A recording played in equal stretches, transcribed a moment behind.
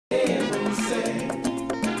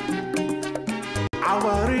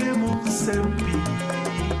Awarimu sempi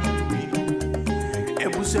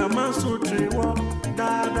Ebusiama sutriwo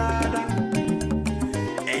da da da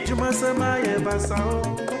Ejuma sema ye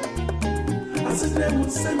basao Asidemu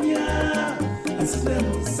semya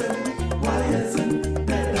Asidemu sem Wayezin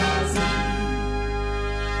Dedazi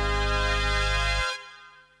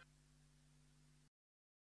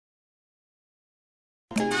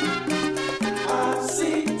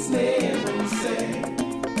Asidemu sem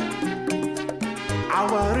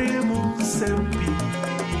Awarimu sempi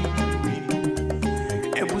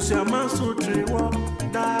Ebusiama sutriwo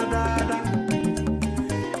da da da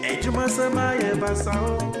Ejuma sema ye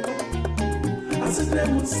basao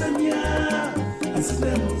Asidemu semya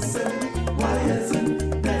Asidemu sem Wayezin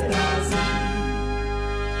Dedazi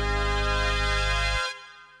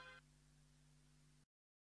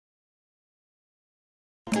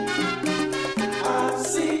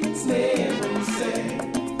Asidemu sem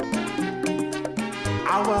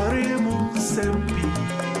Awarimu sempi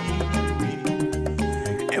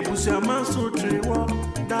Ebusiama sutriwo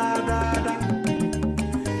da da da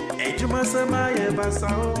Ejuma sema ye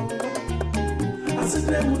basao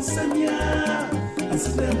Asidemu semya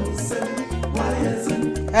Asidemu sem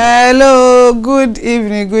Wayezin. Hello, good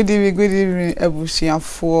evening,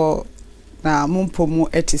 Ebusiafo na mumpomu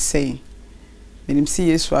etisei. Menimsi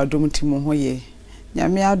Yesu adom ti mo ho ye.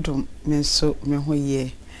 Nyame adom menso me ho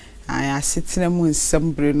ye. Asetena mu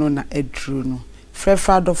nsembre no na aduru no.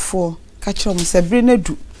 Frefra dofo ka kire mo se bre na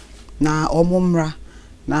du na omumra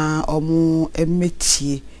na omu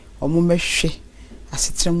emetie omu mehwe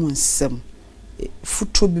asetena mu nsem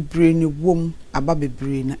futo bebre ne wom aba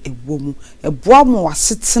bebre na ewom eboa mo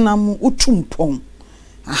asetena mu utumpon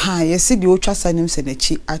aha yesi de otwa sanim se na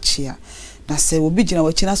chi achia na se obi gina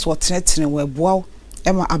wachi na so otenetene wo eboa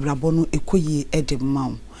ema abrabo no ekoyi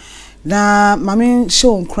edemaw na mame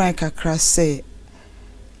show nkran kakra se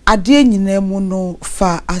ade nyina mu no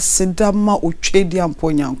fa asedama otwedi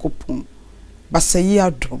ampo nyankopon basayi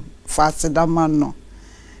adom fa asedama no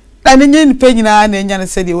na nenye nipa nyina na enya ne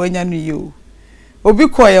se de wanya no yo obi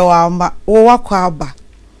koye wa wakwa aba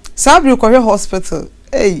sabri koye hospital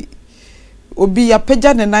obi ya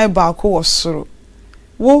pagya ne nan baako wo soro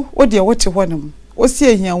wo de wote honem wo si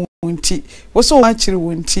ehia wonti wo so wanchire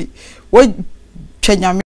wonti wo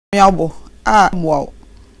twanyame abo wow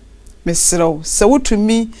mesrew se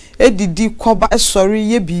wotumi edidi koba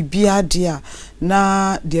esori ye bibia de a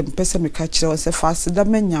na de mpese meka kire wo se fasida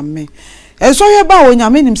manyame enso hwe ba wo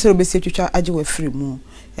nyame nim se obesi twetwa age wa firi mu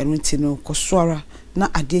enu ti no kosoara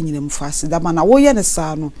na ade nyina mu fasida ma na wo ye ne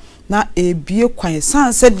saa no na ebie kwan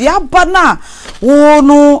sanse de aba na wo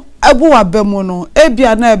no abu abemu no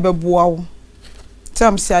ebia na ebeboa wo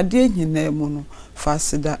tam se ade nyina mu no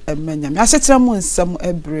fasida emenya me asetera mu nsam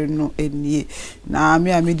ebre no enie na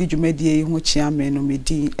me amedi dwumadie ho chia me no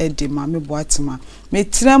medi edi ma me boatema me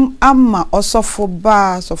tram ama osofo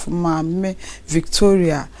ba sofo ma me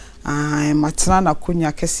Victoria matena na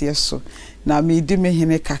konya kese so na me di me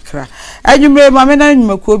hene kakra anwumre ma me na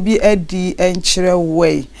nwumako bi edi enkyere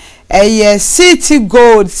we city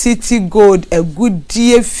gold a good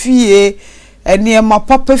die fie ene ma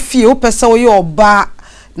papa fie wo pese wo ye oba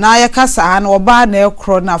na yakasa na oba na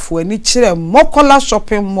ekro na fo ani kire mokola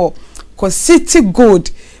shopping mall ko city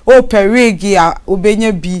gold o perigi a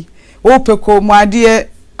obenya bi o peko mu ade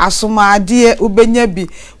asoma ade obenya bi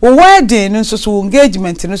wo wedding nso so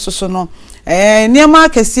engagement nso so no niema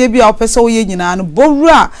kese bi a opese wo ye nyina no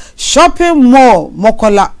bowura shopping mall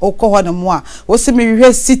mokola okoho ne mo a wo se me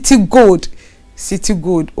hwe city gold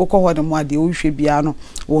okoho ne mo ade wo hwe bia no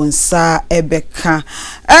wonsa ebeka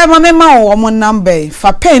mama ma wo mo number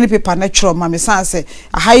fa pen paper na chro mama sanse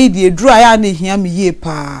ahai de eduru aya na hia me ye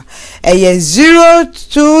pa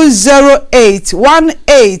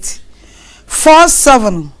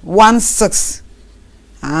 0208184716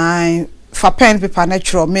 ai fa pen paper na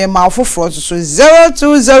chro me ma ofoforo so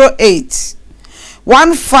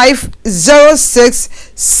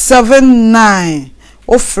 0208150679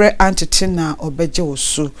 ofre antitina obeje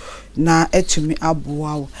osu na etumi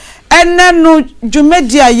aboawo enne no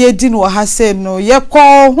dwumedi ayedi no ha se no ye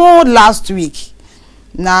call ho last week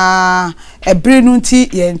na ebre no nti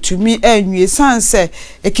ye ntumi anwie sanse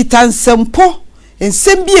ekita nsempo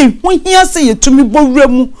ensem bi ehwehia se yetumi bowura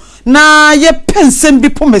mu na ye pensem bi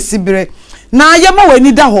pomasibre na ye ma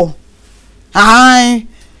wani da ho ai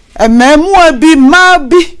ememu abi ma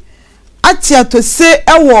bi ati atose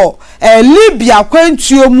ewo Libya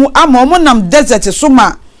kwantuo mu ama omo nam desert so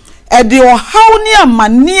ma e de ohaw ne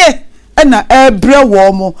amane na ebre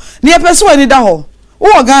wo mo ne pese wani da ho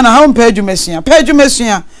wo Ghana ha mpa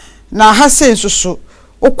adwumasua na ha se nsoso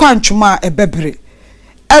wo kwantwuma ebebre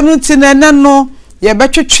enu ti ne no ye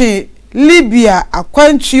betwetwe Libya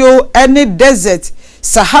akwantuo any desert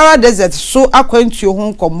Sahara desert so akwantuo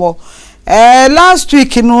ho nkomo last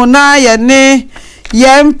week no na ye ne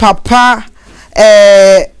yem papa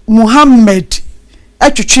Muhammad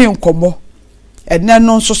atwetwe nkomo ene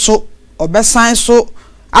no nso so obesan so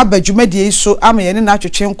abadwumadie so ama ye ne na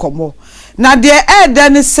atwetwe nkomo na de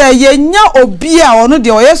eden say ye nya obi a ono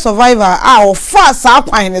de oye survivor a ofa sa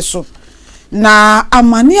kwan ne so na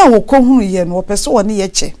amane a wokohunu ye no opese woni ye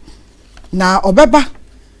che na obeba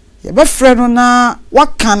ye be frɛ no na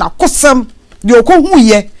waka na kosam de okohunu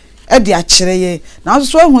ye e de a kyerɛ ye na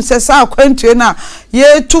so hu sɛ sa akwantu na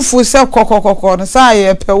ye tufu sɛ kokokoko no sa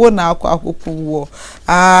ye pewo na akwakokuwo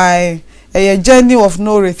ai a journey of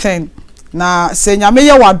no return na se nyame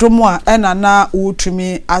ye wadomo a ena na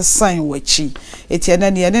wutumi asan wachi eti ena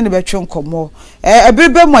ne ne betwe nkomo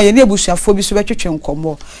ebirebe mo ye ne ebusuafo bi so betwetwe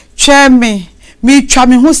nkomo tweme mi twa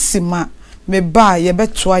me ho sima me ba ye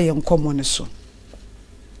beto aye nkomo ne so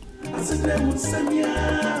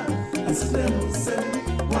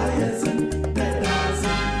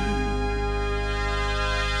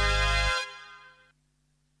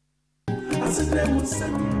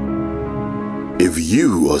If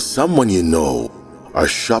you or someone you know are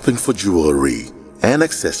shopping for jewelry and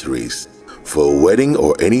accessories for a wedding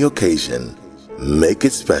or any occasion, make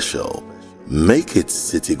it special. Make it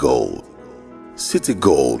City Gold. City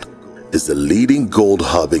Gold is the leading gold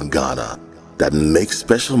hub in Ghana that makes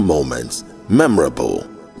special moments memorable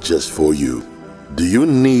just for you. Do you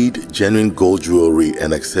need genuine gold jewelry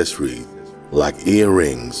and accessories like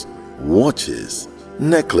earrings, watches,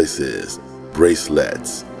 necklaces,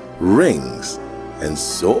 bracelets, rings, and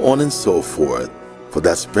so on and so forth for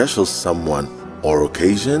that special someone or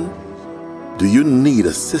occasion? Do you need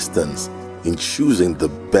assistance in choosing the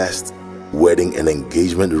best wedding and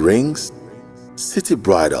engagement rings? City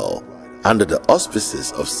Bridal, under the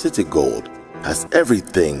auspices of City Gold, has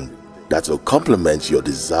everything that will complement your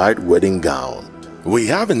desired wedding gown. We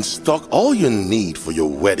have in stock all you need for your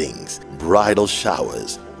weddings, bridal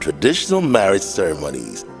showers, traditional marriage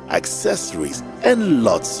ceremonies, accessories, and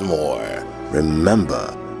lots more.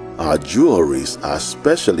 Remember, our jewelries are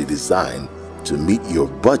specially designed to meet your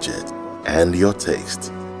budget and your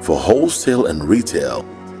taste. For wholesale and retail,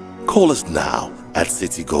 call us now at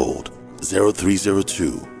City Gold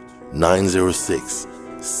 0302 906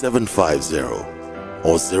 750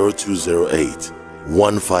 or 0208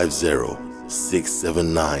 150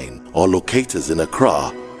 679 or locate us in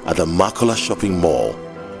Accra at the Makola Shopping Mall,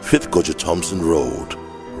 5th Gojo Thompson Road,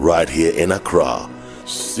 right here in Accra.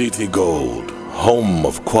 City Gold, home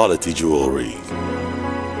of quality jewelry.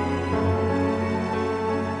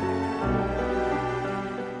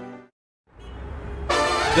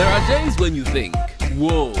 There are days when you think,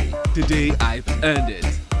 whoa, today I've earned it.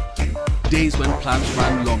 Days when plans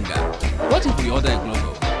run longer. What if we order a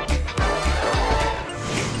Glovo?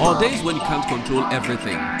 Or days when you can't control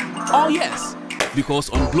everything. Oh yes, because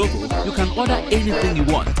on Glovo, you can order anything you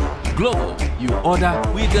want. Glovo, you order,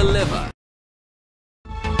 we deliver.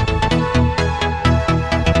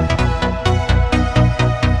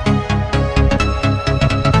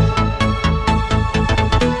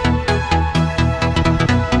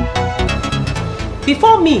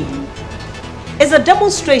 Before me is a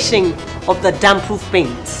demonstration of the damp-proof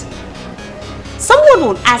paint. Someone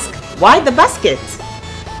will ask, why the basket?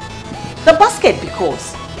 The basket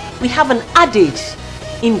because we have an adage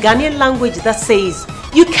in Ghanaian language that says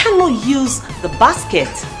you cannot use the basket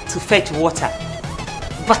to fetch water,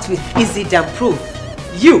 but with easy damp-proof,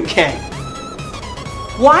 you can.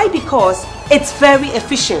 Why? Because it's very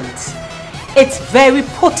efficient, it's very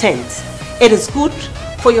potent, it is good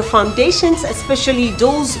for your foundations, especially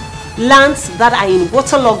those lands that are in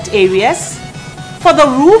waterlogged areas, for the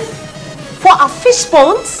roof, for our fish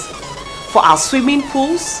ponds, for our swimming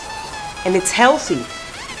pools, and it's healthy.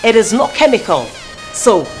 It is not chemical,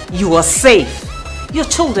 so you are safe. Your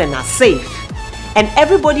children are safe, and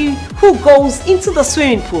everybody who goes into the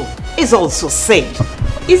swimming pool is also safe.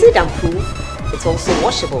 Is it damp-proof? It's also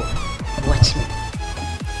washable. Watch me.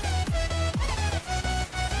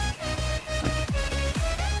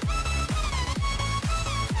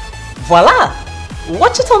 Voila!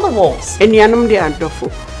 Watch it on the walls. Enuanum de adofo.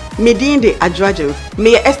 Me din de adwaje.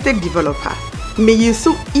 Me estate developer. Me use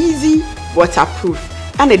so easy, waterproof,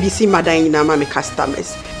 and edisi madan ina ma me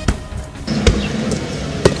customers.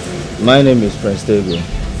 My name is Prince Tego,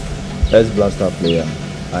 ex-blaster player.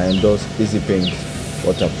 I endorse Easy Paint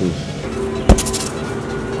waterproof.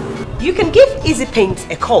 You can give Easy Paint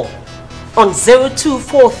a call on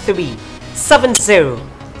 0243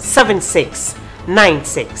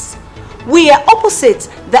 707696. We are opposite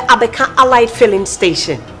the Abeka Allied Filling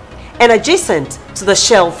Station and adjacent to the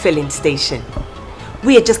Shell Filling Station.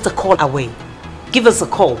 We are just a call away. Give us a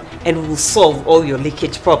call and we will solve all your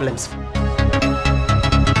leakage problems.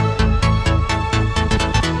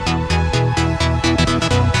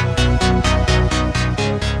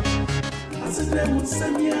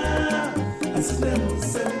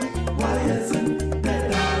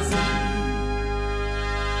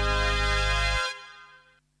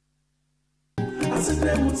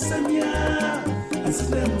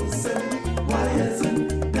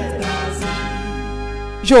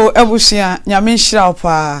 Jo ebusia nyame nhira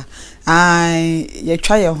opa ai ye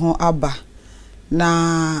twa ye ho aba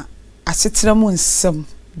na asetena mu nsem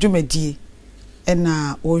dwumadie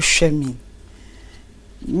ena o hwemi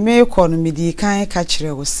me ko no medi kan ka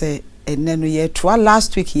kire wo se enne no ye to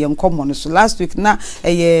last week ye nkomo no so last week na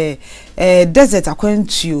desert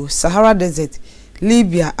akwantuo Sahara desert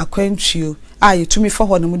Libya akwantuo yetumi fa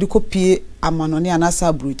ho no mudi kopie amanone anasa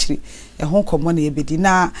abruchiri ho komo na yebedi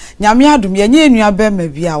na nyame adom ye nya enua ba ma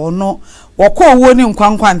bia wono wokọ owo ni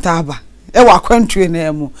nkwankwanta aba wa akwantuo na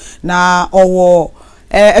emu na owo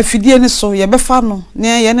afidie ni so ye befa no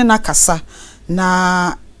ne ye ne na kasa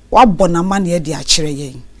na wabona ma na ye di akire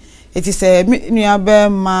yen eti se nua ba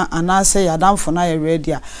ma anasa yadamfo na ye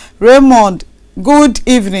ready Raymond, good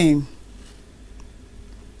evening.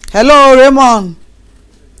 Hello Raymond.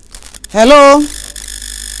 Hello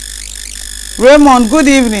Raymond, good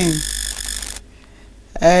evening.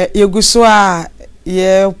 Yeguso a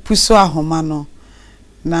ye puso ahoma no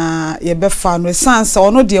na ye befa no sanse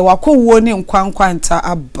ono de wakọwuo ni nkwankwanta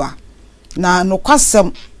aba na no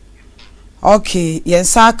kwasem. Okay,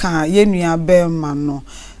 yensa aka ye nua be ma no.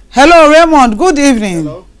 Hello Raymond, good evening.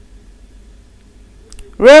 Hello.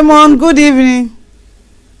 Raymond, good evening.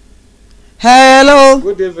 Hello.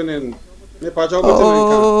 Good evening.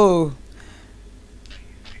 Oh.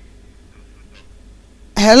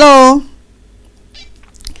 Hello.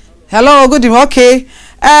 Hello, good evening. Okay.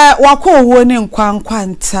 Wakọwuo ni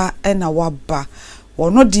nkwankwanta na waba.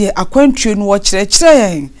 Wono de akwantuo no wo kire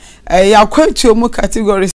yen. Ya akwantuo mu categories